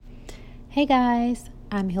Hey guys,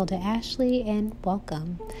 I'm Hilda Ashley and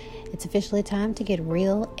welcome. It's officially time to get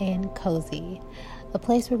real and cozy, a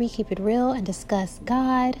place where we keep it real and discuss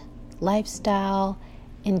God, lifestyle,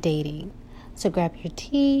 and dating. So grab your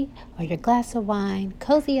tea or your glass of wine,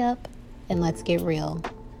 cozy up, and let's get real.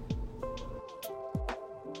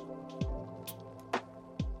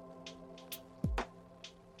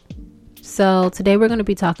 So today we're going to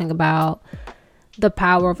be talking about the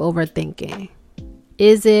power of overthinking.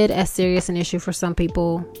 Is it as serious an issue for some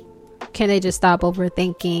people? Can they just stop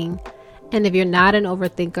overthinking? And if you're not an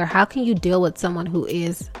overthinker, how can you deal with someone who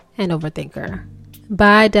is an overthinker?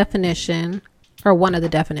 By definition, or one of the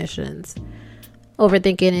definitions,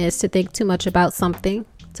 overthinking is to think too much about something,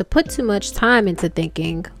 to put too much time into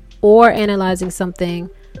thinking or analyzing something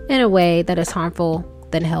in a way that is harmful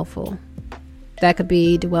than helpful. That could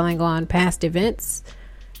be dwelling on past events,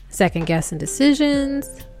 second guessing decisions,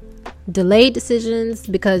 delayed decisions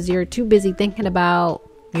because you're too busy thinking about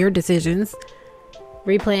your decisions,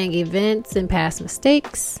 replaying events and past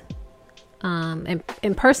mistakes. And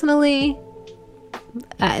personally,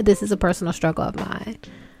 this is a personal struggle of mine.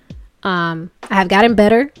 I have gotten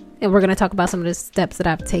better, and we're going to talk about some of the steps that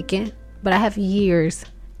I've taken, but I have years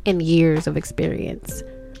and years of experience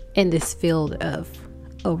in this field of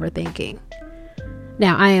overthinking.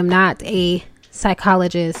 Now, I am not a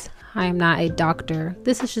psychologist. I am not a doctor.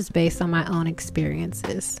 This is just based on my own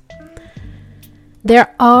experiences.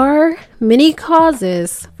 There are many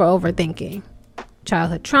causes for overthinking.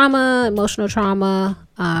 Childhood trauma, emotional trauma,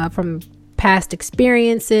 from past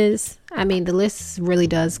experiences. I mean, the list really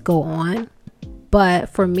does go on. But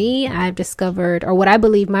for me, I've discovered, or what I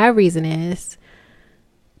believe my reason is,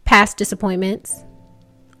 past disappointments,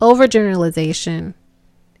 overgeneralization,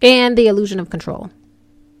 and the illusion of control.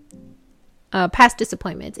 Past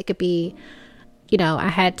disappointments. It could be, I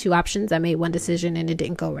had two options. I made one decision and it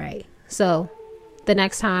didn't go right. So the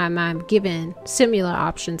next time I'm given similar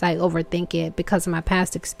options, I overthink it because of my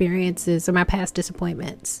past experiences or my past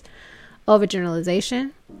disappointments.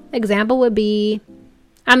 Overgeneralization. Example would be,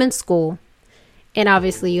 I'm in school. And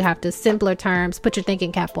obviously you have to, simpler terms, put your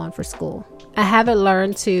thinking cap on for school. I haven't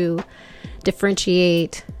learned to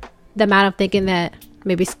differentiate the amount of thinking that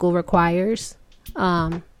maybe school requires,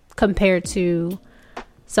 compared to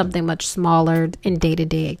something much smaller in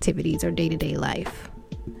day-to-day activities or day-to-day life.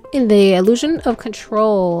 In the illusion of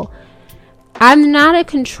control, I'm not a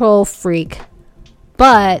control freak,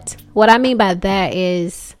 but what I mean by that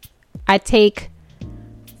is I take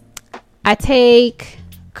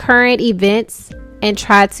current events and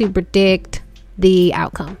try to predict the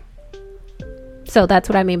outcome. So that's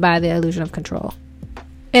what I mean by the illusion of control.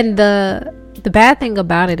 And the bad thing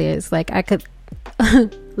about it is, I could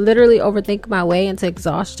literally overthink my way into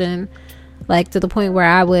exhaustion, to the point where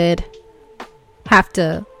I would have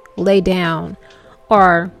to lay down,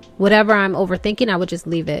 or whatever I'm overthinking, I would just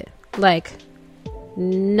leave it.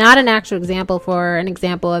 Not an actual example. For an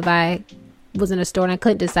example, if I was in a store and I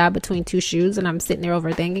couldn't decide between two shoes and I'm sitting there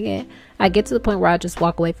overthinking it, I get to the point where I just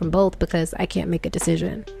walk away from both because I can't make a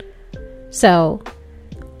decision. So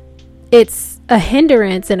it's a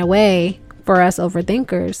hindrance in a way for us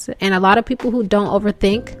overthinkers. And a lot of people who don't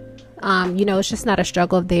overthink, it's just not a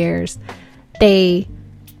struggle of theirs. They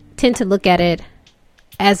tend to look at it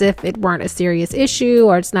as if it weren't a serious issue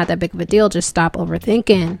or it's not that big of a deal. Just stop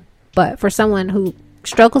overthinking. But for someone who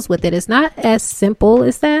struggles with it, it's not as simple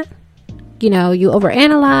as that. You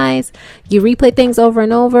overanalyze, you replay things over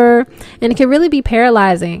and over, and it can really be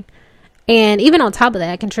paralyzing. And even on top of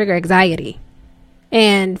that, it can trigger anxiety.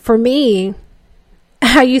 And for me,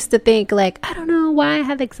 I used to think I don't know why I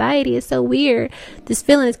have anxiety. It's so weird. This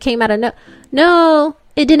feeling came out of no,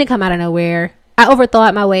 it didn't come out of nowhere. I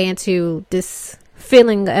overthought my way into this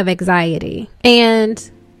feeling of anxiety. And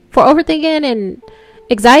for overthinking, and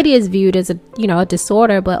anxiety is viewed as a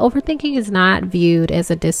disorder, but overthinking is not viewed as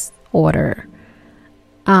a disorder.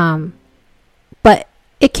 But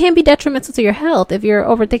it can be detrimental to your health if you're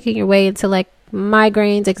overthinking your way into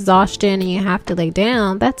migraines, exhaustion, and you have to lay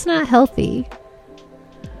down. That's not healthy.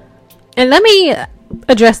 And let me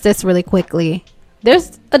address this really quickly.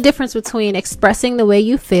 There's a difference between expressing the way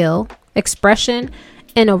you feel, expression,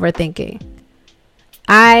 and overthinking.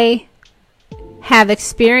 I have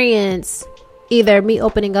experienced either me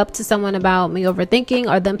opening up to someone about me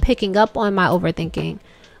overthinking or them picking up on my overthinking.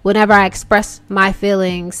 Whenever I express my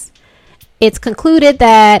feelings, it's concluded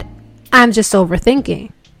that I'm just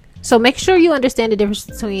overthinking. So make sure you understand the difference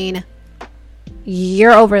between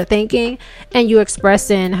you're overthinking and you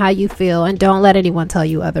expressing how you feel, and don't let anyone tell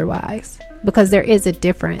you otherwise, because there is a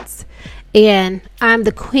difference. And I'm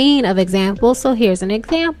the queen of examples, so here's an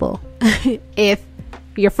example. If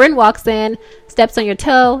Your friend walks in, steps on your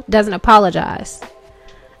toe, doesn't apologize.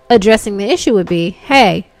 Addressing the issue would be,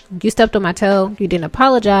 hey, you stepped on my toe, you didn't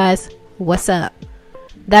apologize, what's up?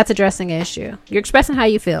 That's addressing an issue. You're expressing how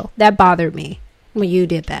you feel. That bothered me when you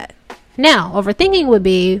did that. Now, overthinking would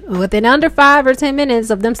be within under 5 or 10 minutes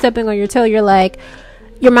of them stepping on your toe, you're like,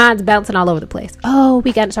 your mind's bouncing all over the place. Oh,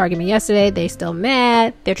 we got into an argument yesterday. They still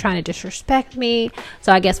mad. They're trying to disrespect me.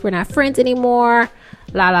 So I guess we're not friends anymore.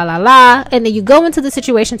 La, la, la, la. And then you go into the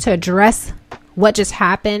situation to address what just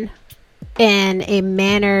happened in a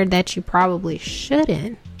manner that you probably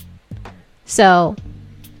shouldn't. So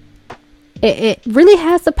it really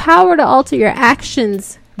has the power to alter your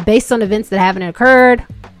actions based on events that haven't occurred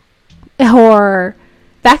or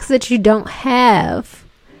facts that you don't have.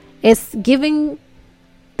 It's giving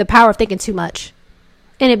the power of thinking too much,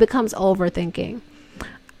 and it becomes overthinking.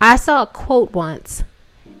 I saw a quote once,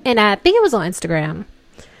 and I think it was on Instagram.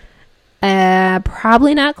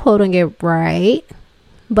 Probably not quoting it right,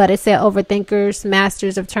 but it said overthinkers,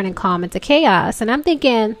 masters of turning calm into chaos. And I'm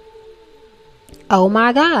thinking, oh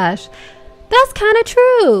my gosh, that's kind of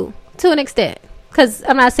true to an extent. Because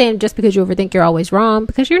I'm not saying just because you overthink you're always wrong,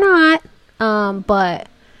 because you're not. But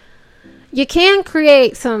you can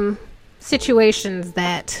create some situations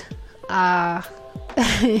that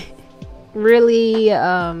really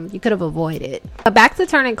you could have avoided. But back to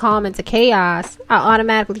turning calm into chaos, I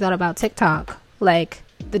automatically thought about TikTok. Like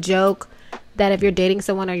the joke that if you're dating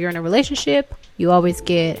someone or you're in a relationship, you always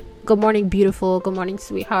get good morning beautiful, good morning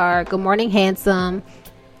sweetheart, good morning handsome.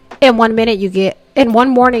 In 1 minute you get, in one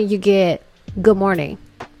morning you get good morning.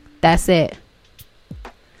 That's it.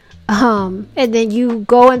 And then you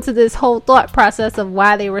go into this whole thought process of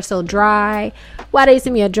why they were so dry, why they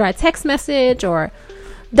sent me a dry text message, or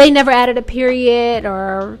they never added a period,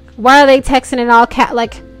 or why are they texting in all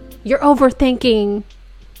like you're overthinking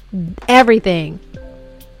everything.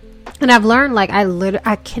 And I've learned like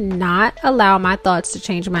I cannot allow my thoughts to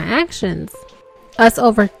change my actions. Us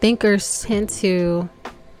overthinkers tend to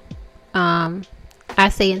I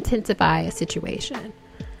say intensify a situation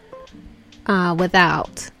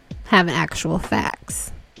without having actual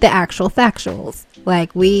facts, the actual factuals.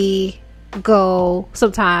 Like we go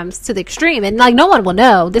sometimes to the extreme and like no one will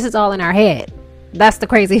know. This is all in our head. That's the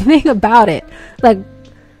crazy thing about it. Like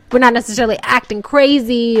we're not necessarily acting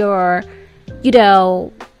crazy or, you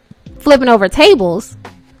know, flipping over tables,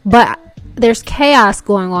 but there's chaos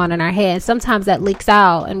going on in our head. Sometimes that leaks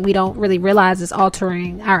out and we don't really realize it's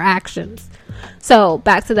altering our actions. So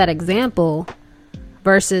back to that example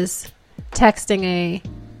versus texting a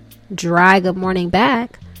dry good morning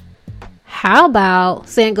back. How about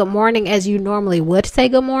saying good morning as you normally would say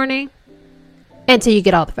good morning until you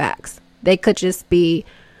get all the facts? They could just be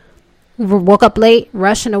woke up late,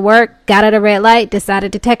 rushing to work, got at a red light,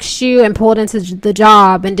 decided to text you and pulled into the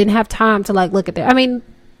job and didn't have time to like look at their, I mean,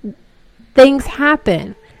 things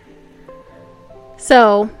happen.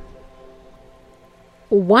 So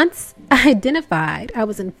once I identified I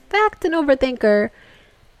was in fact an overthinker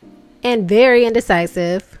and very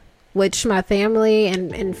indecisive, which my family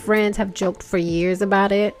and friends have joked for years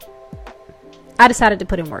about it, I decided to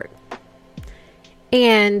put in work.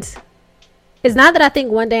 And it's not that I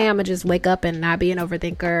think one day I'm going to just wake up and not be an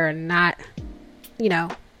overthinker and not, you know,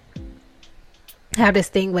 have this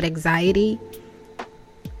thing with anxiety.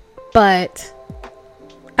 But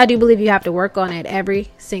I do believe you have to work on it every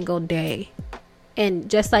single day. And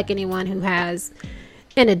just like anyone who has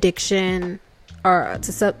an addiction or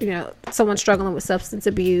to, you know, someone struggling with substance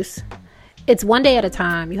abuse, it's one day at a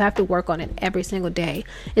time. You have to work on it every single day.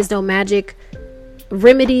 There's no magic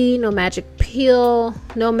remedy, no magic pill,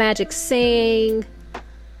 no magic saying.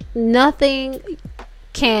 Nothing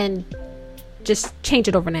can just change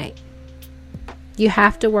it overnight. You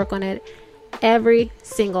have to work on it every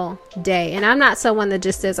single day. And I'm not someone that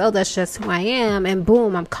just says, oh, that's just who I am, and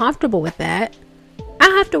boom, I'm comfortable with that. I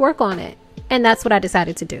have to work on it. And that's what I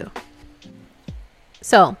decided to do.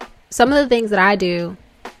 So some of the things that I do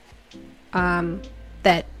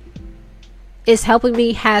that is helping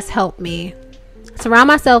me, has helped me. Surround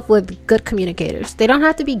myself with good communicators. They don't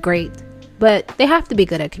have to be great, but they have to be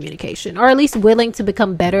good at communication, or at least willing to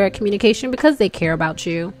become better at communication because they care about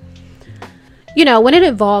you. You know, when it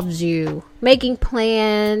involves you making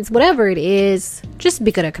plans, whatever it is, just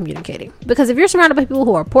be good at communicating. Because if you're surrounded by people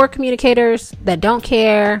who are poor communicators, that don't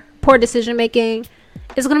care, poor decision making,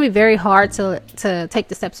 it's going to be very hard to take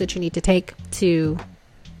the steps that you need to take to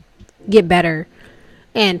get better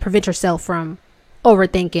and prevent yourself from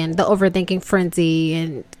overthinking, the overthinking frenzy,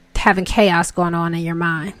 and having chaos going on in your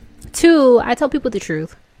mind. 2, I tell people the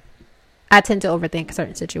truth. I tend to overthink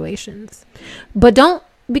certain situations, but don't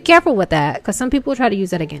be careful with that, because some people try to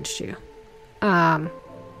use that against you. I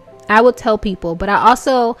will tell people, but I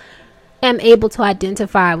also am able to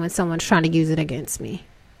identify when someone's trying to use it against me.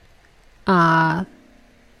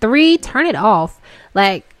 3, turn it off.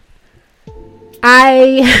 Like,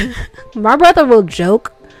 my brother will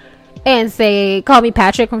joke and say, call me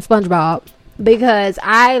Patrick from SpongeBob, because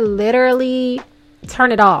I literally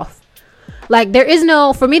turn it off. Like, there's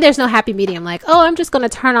no happy medium. Like, oh, I'm just going to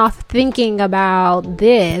turn off thinking about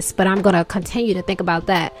this, but I'm going to continue to think about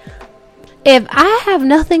that. If I have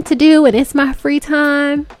nothing to do and it's my free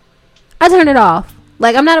time, I turn it off.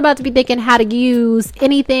 Like, I'm not about to be thinking how to use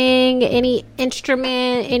anything, any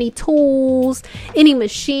instrument, any tools, any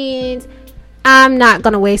machines. I'm not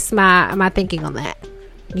going to waste my thinking on that.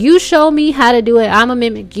 You show me how to do it, I'm going to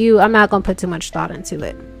mimic you. I'm not going to put too much thought into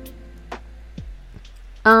it.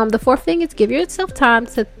 The 4th thing is give yourself time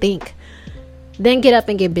to think. Then get up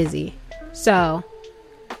and get busy. So,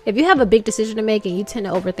 if you have a big decision to make and you tend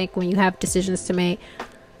to overthink when you have decisions to make,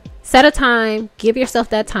 set a time, give yourself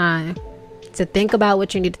that time to think about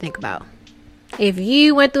what you need to think about. If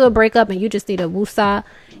you went through a breakup and you just need a woosah,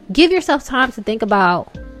 give yourself time to think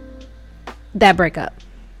about that breakup.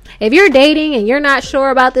 If you're dating and you're not sure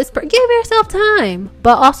about this, give yourself time,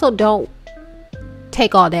 but also don't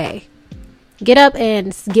take all day. Get up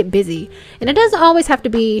and get busy. And it doesn't always have to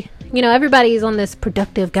be, everybody's on this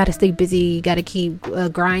productive, gotta stay busy, gotta keep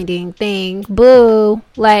grinding thing. Boo.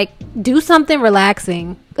 Like, do something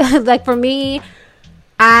relaxing. Like, for me,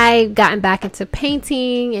 I've gotten back into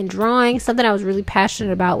painting and drawing, something I was really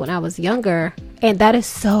passionate about when I was younger. And that is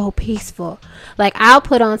so peaceful. Like, I'll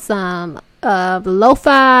put on some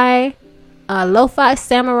lo-fi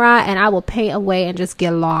samurai, and I will paint away and just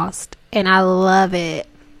get lost. And I love it.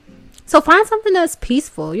 So find something that's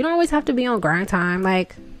peaceful. You don't always have to be on grind time.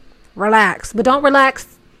 Like, relax. But don't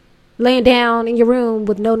relax laying down in your room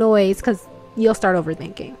with no noise, because you'll start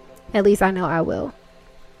overthinking. At least I know I will.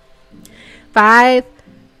 5,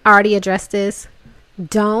 I already addressed this.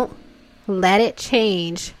 Don't let it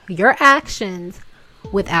change your actions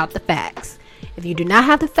without the facts. If you do not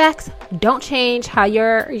have the facts, don't change how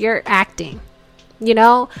you're acting.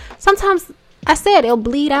 Sometimes I said it'll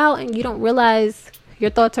bleed out and you don't realize your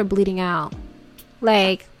thoughts are bleeding out.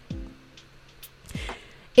 Like,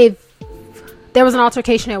 if there was an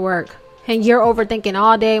altercation at work and you're overthinking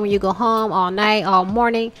all day when you go home, all night, all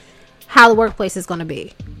morning, how the workplace is going to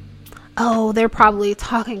be. Oh, they're probably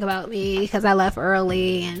talking about me because I left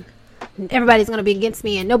early, and everybody's going to be against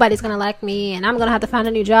me, and nobody's going to like me, and I'm going to have to find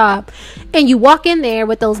a new job. And you walk in there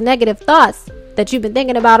with those negative thoughts that you've been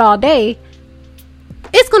thinking about all day.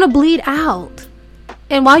 It's going to bleed out.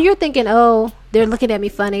 And while you're thinking, oh, they're looking at me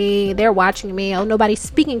funny, they're watching me, oh, nobody's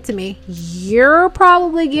speaking to me, you're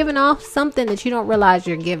probably giving off something that you don't realize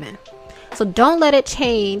you're giving. So don't let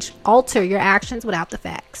it alter your actions without the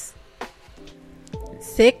facts.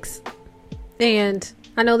 6, and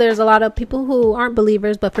I know there's a lot of people who aren't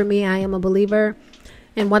believers, but for me, I am a believer.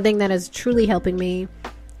 And one thing that is truly helping me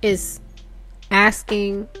is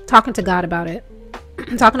talking to God about it.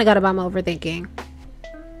 Talking to God about my overthinking.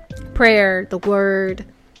 Prayer, the word.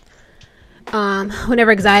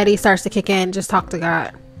 Whenever anxiety starts to kick in, just talk to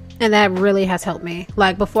God. And that really has helped me.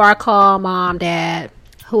 Like, before I call mom, dad,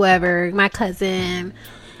 whoever, my cousin,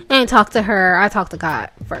 and talk to her, I talk to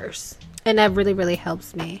God first. And that really, really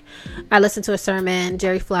helps me. I listened to a sermon,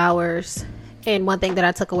 Jerry Flowers, and one thing that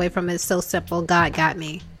I took away from it is so simple: God got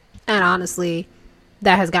me. And honestly,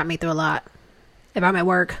 that has got me through a lot. If I'm at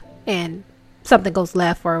work and something goes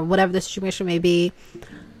left or whatever the situation may be,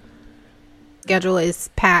 schedule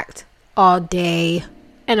is packed all day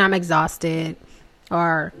and I'm exhausted,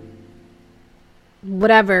 or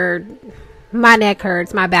whatever, my neck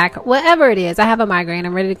hurts, my back, whatever it is, I have a migraine,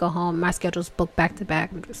 I'm ready to go home, my schedule's booked back to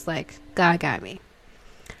back, I'm just like, God got me.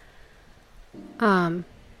 And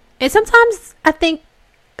sometimes I think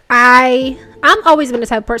I'm always been the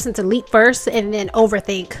type of person to leap first and then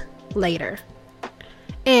overthink later.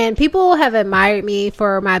 And people have admired me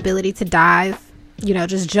for my ability to dive,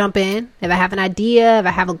 just jump in. If I have an idea, if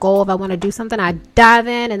I have a goal, if I want to do something, I dive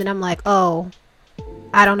in, and then I'm like, oh,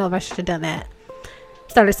 I don't know if I should have done that.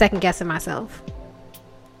 Started second guessing myself.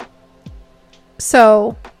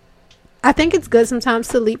 So I think it's good sometimes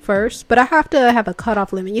to leap first, but I have to have a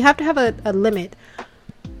cutoff limit. You have to have a limit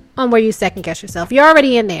on where you second guess yourself. You're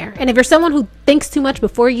already in there. And if you're someone who thinks too much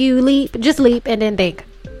before you leap, just leap and then think.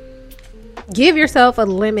 Give yourself a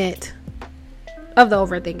limit of the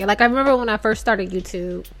overthinking. Like, I remember when I first started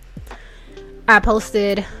YouTube, I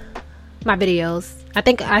posted my videos. I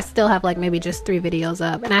think I still have like maybe just 3 videos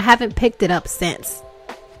up, and I haven't picked it up since.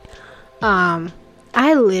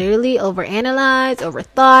 I literally overanalyzed,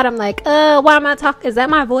 overthought. I'm like, why am I talking? Is that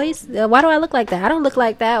my voice? Why do I look like that? I don't look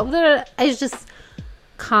like that. It's just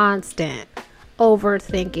constant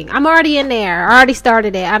overthinking. I'm already in there. I already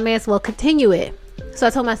started it. I may as well continue it. So I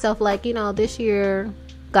told myself, like, this year,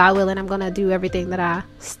 God willing, I'm going to do everything that I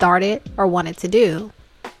started or wanted to do.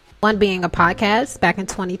 One being a podcast. Back in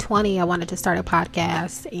 2020, I wanted to start a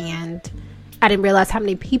podcast, and I didn't realize how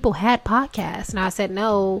many people had podcasts. And I said,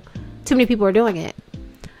 no, too many people are doing it.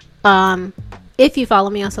 If you follow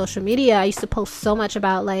me on social media, I used to post so much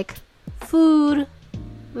about like food,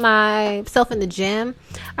 myself in the gym.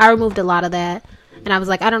 I removed a lot of that. And I was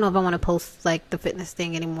like, I don't know if I want to post like the fitness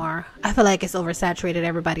thing anymore. I feel like it's oversaturated.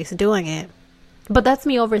 Everybody's doing it. But that's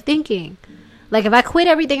me overthinking. Like if I quit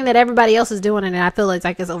everything that everybody else is doing and I feel like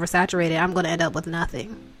it's oversaturated, I'm going to end up with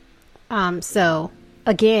nothing. So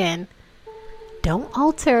again, don't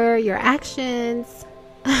alter your actions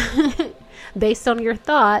based on your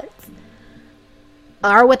thoughts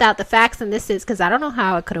or without the facts. And this is because I don't know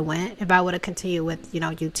how it could have went if I would have continued with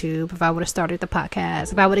YouTube, if I would have started the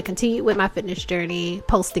podcast, if I would have continued with my fitness journey,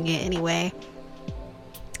 posting it anyway.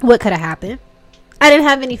 What could have happened? I didn't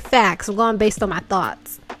have any facts. I'm going based on my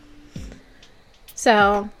thoughts.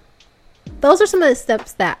 So those are some of the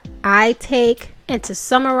steps that I take. And to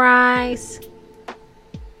summarize,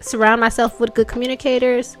 surround myself with good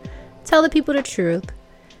communicators, tell the people the truth,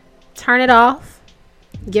 turn it off,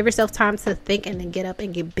 give yourself time to think, and then get up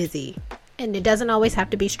and get busy. And it doesn't always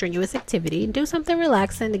have to be strenuous activity. Do something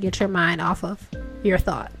relaxing to get your mind off of your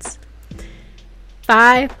thoughts.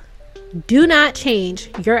 5, do not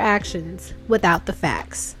change your actions without the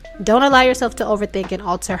facts. Don't allow yourself to overthink and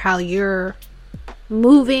alter how you're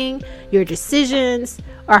moving, your decisions,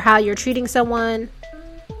 or how you're treating someone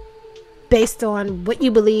based on what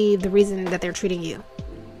you believe, the reason that they're treating you.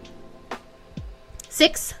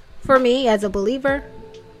 6, for me as a believer,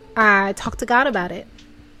 I talk to God about it.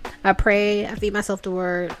 I pray, I feed myself the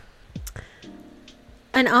word.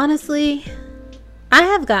 And honestly, I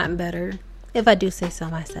have gotten better, if I do say so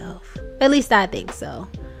myself. At least I think so.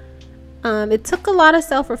 It took a lot of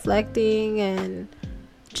self-reflecting and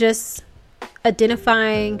just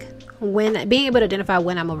being able to identify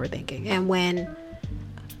when I'm overthinking and when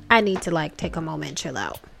I need to like take a moment and chill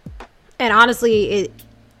out. And honestly,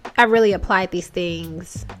 I really applied these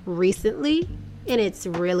things recently, and it's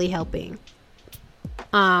really helping.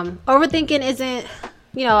 Overthinking isn't,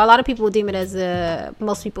 a lot of people deem it as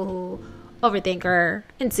most people who overthink are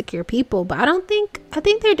insecure people, but I think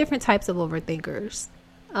there are different types of overthinkers.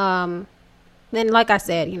 And like I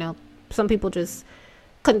said, some people just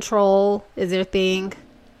control is their thing.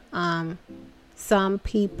 Some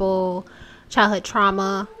people, childhood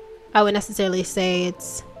trauma, I would necessarily say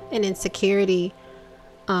it's an insecurity.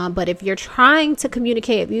 But if you're trying to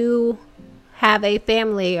communicate, if you have a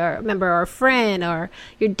family or a member or a friend, or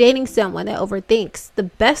you're dating someone that overthinks, the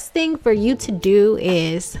best thing for you to do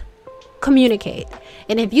is communicate.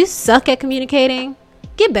 And if you suck at communicating,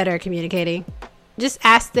 get better at communicating. Just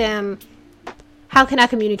ask them, how can I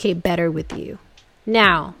communicate better with you?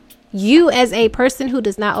 Now, you as a person who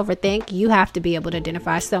does not overthink, you have to be able to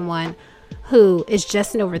identify someone who is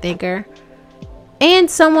just an overthinker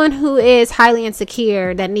and someone who is highly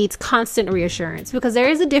insecure that needs constant reassurance, because there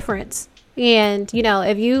is a difference. And,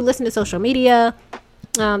 if you listen to social media,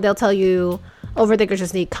 they'll tell you overthinkers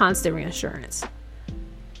just need constant reassurance.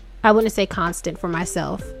 I wouldn't say constant for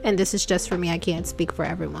myself. And this is just for me. I can't speak for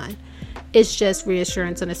everyone. It's just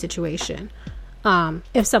reassurance in a situation.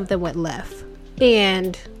 If something went left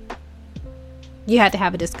and you had to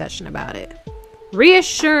have a discussion about it.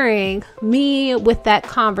 Reassuring me with that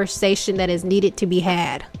conversation that is needed to be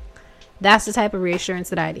had. That's the type of reassurance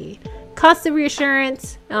that I need. Constant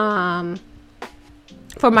reassurance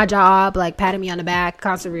for my job, like patting me on the back,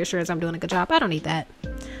 constant reassurance I'm doing a good job. I don't need that.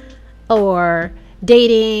 Or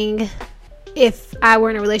dating, if I were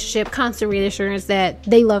in a relationship, constant reassurance that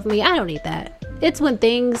they love me. I don't need that. It's when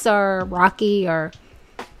things are rocky or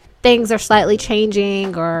things are slightly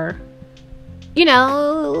changing, or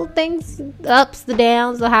things, ups, the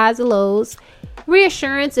downs, the highs, the lows.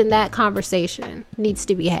 Reassurance in that conversation needs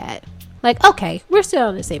to be had. Like, okay, we're still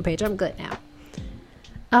on the same page. I'm good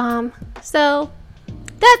now. So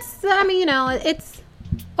that's, it's,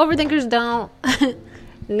 overthinkers don't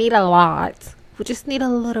need a lot. We just need a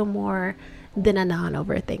little more than a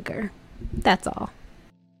non-overthinker. That's all.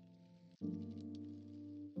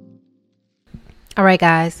 All right,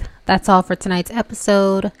 guys, that's all for tonight's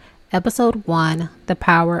episode. Episode 1, The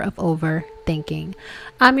Power of Overthinking.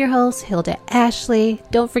 I'm your host, Hilda Ashley.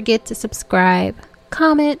 Don't forget to subscribe,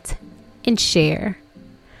 comment, and share.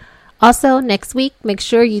 Also, next week, make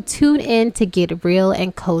sure you tune in to get real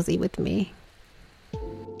and cozy with me.